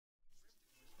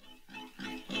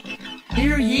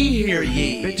Hear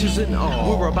ye, bitches and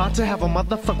all. We're about to have a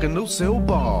motherfucking Lucille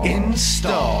ball.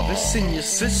 Install this in your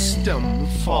system.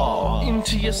 Fall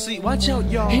into your seat. Watch out,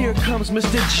 y'all. Here comes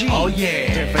Mr. G. Oh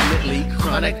yeah, definitely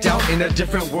chronicked out in a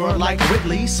different world like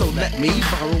Whitley. So let me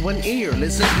borrow an ear.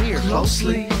 Listen here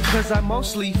closely, cause I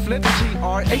mostly flip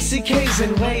GRACKs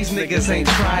in ways niggas ain't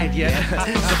tried yet.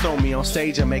 So throw me on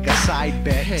stage and make a side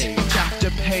bet. Page after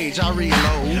page I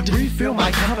reload, refill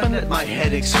my cup and let my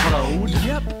head explode.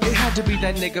 Yep, it had to be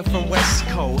that nigga from West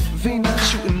Coast. Vina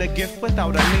shooting the gift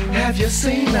without a name. Have you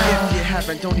seen her? If you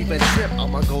haven't, don't even trip.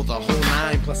 I'ma go the whole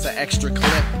 9 plus an extra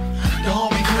clip. The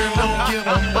homie Grimm don't give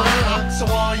a fuck, so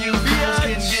all you fools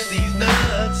can get these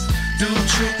nuts. Do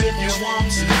trip if you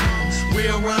want to,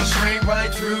 we'll run straight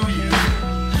right through you.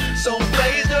 So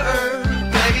blaze the earth,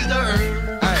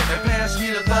 and pass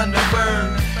me the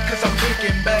Thunderbird, cause I'm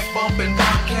kicking back, bumping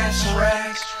podcast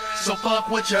tracks. So fuck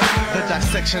what you heard. The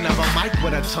dissection of a mic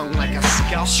with a tongue like a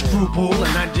scalpel. Scruple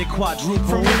and I did quadruple.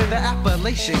 From into the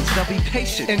Appalachians, they'll be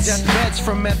patient. In deathbeds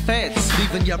from methods,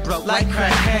 leaving you broke like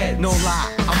crackheads. No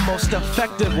lie, I'm most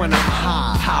effective when I'm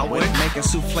high. Howard, making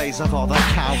souffles of all the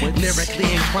cowards.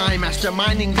 Lyrically inclined,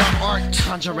 masterminding the art.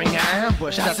 Conjuring an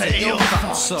ambush, that's an ill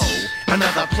thought. So,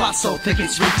 another plot so thick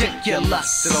it's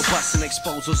ridiculous. Little busts and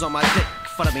exposures on my dick.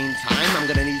 For the meantime, I'm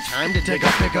gonna need time to take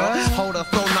a figure. Hold a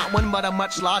throne, not one but a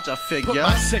much larger figure. Put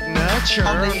my signature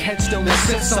on the headstone that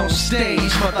sits on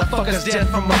stage. Motherfuckers dead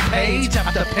from a page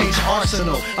after page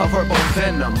arsenal of verbal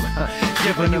venom.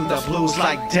 Giving you the blues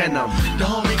like denim. The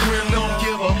homie Grimm don't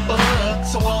give a fuck,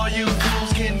 so all you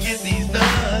fools can get these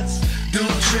nuts. Do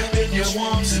trip if you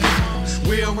want to,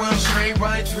 we'll run straight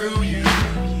right through you.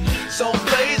 So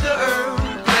blaze the earth,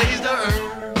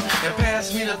 and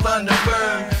pass me the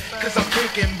Thunderbird, cause I'm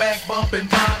kicking back, bumping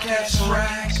podcast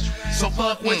tracks. So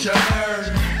fuck what you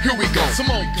heard. Here we go,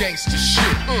 some old gangster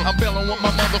shit. I'm bailing with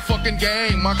my motherfucking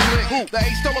gang, my clique. The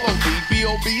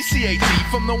A.S.A.P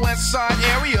from the west side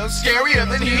area, scarier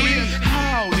than he.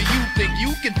 How do you think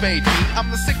you can fade me? I'm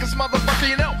the sickest motherfucker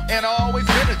you know, and I always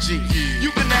been a G.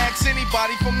 You can ask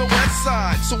anybody from the west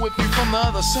side, so if you're from the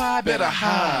other side, better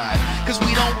hide, cause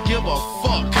we don't give a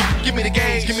fuck. Give me the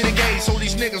gauge, so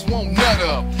these niggas won't nut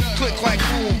up. Click like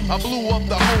boom, I blew up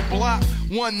the whole block.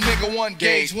 One nigga, one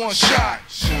gauge, one shot.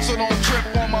 So don't trip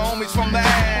on my homies from the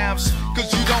halves, cause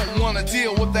you don't wanna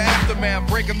deal with the aftermath.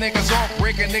 Breaking niggas off,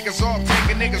 taking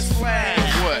niggas flag.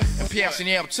 What? And passing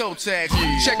the toe tags.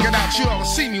 Check it out, you ought to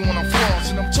see me when I'm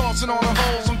flossing. I'm tossing on the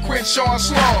holes, I'm Crenshaw and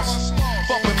Sloss.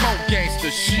 Bumping more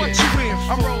gangster shit. What you in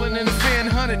for? I'm rolling in the Fan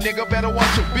 100, nigga, better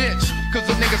watch your bitch, cause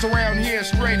the niggas around here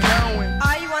straight knowing.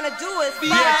 All you wanna do is fuck.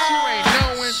 Yes, you ain't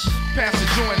knowing. Pass the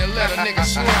joint and let a nigga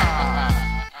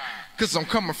slide, cause I'm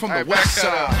coming from the west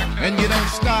side. And you don't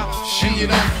stop, and you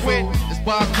don't quit. It's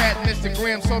Bobcat, Mista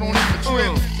Grimm, so don't even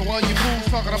trip. So all you fools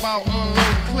talking about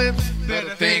unloading clips,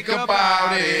 better think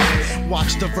about it.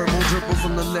 Watch the verbal dribble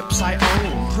from the lips I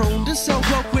own. Prone to sell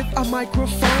broke with a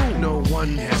microphone. No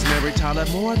one has Mary Tyler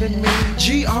more than me.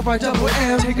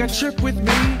 GRIMM, take a trip with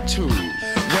me to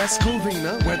West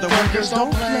Covina, where the workers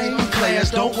don't play, players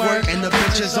don't work, and the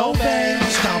bitches obey.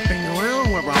 Stomping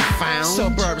around where I'm found.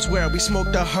 Suburbs where we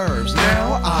smoke the herbs.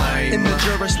 Now I'm in the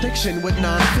jurisdiction with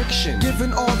non-fiction,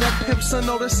 giving all the pimps a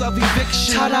notice of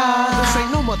eviction. Ta-da! This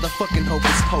ain't no motherfucking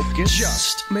hocus pocus.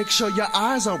 Just make sure your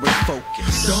eyes are in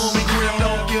focus. The homie Grimm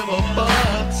don't give a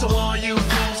fuck, so all you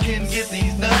fools can get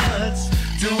these nuts.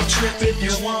 Do trip if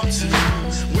you want to,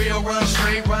 we'll run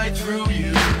straight right through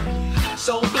you.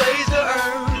 So blaze the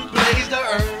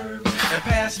earth, and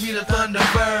pass me the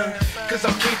Thunderbird, cause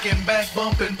I'm kicking back,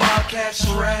 bumping podcast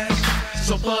tracks.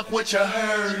 So fuck what you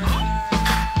heard.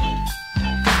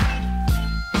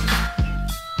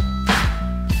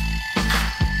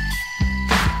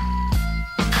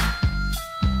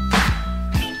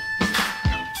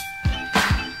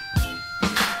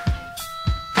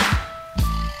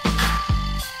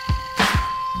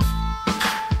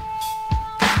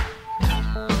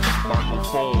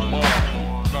 Microphone,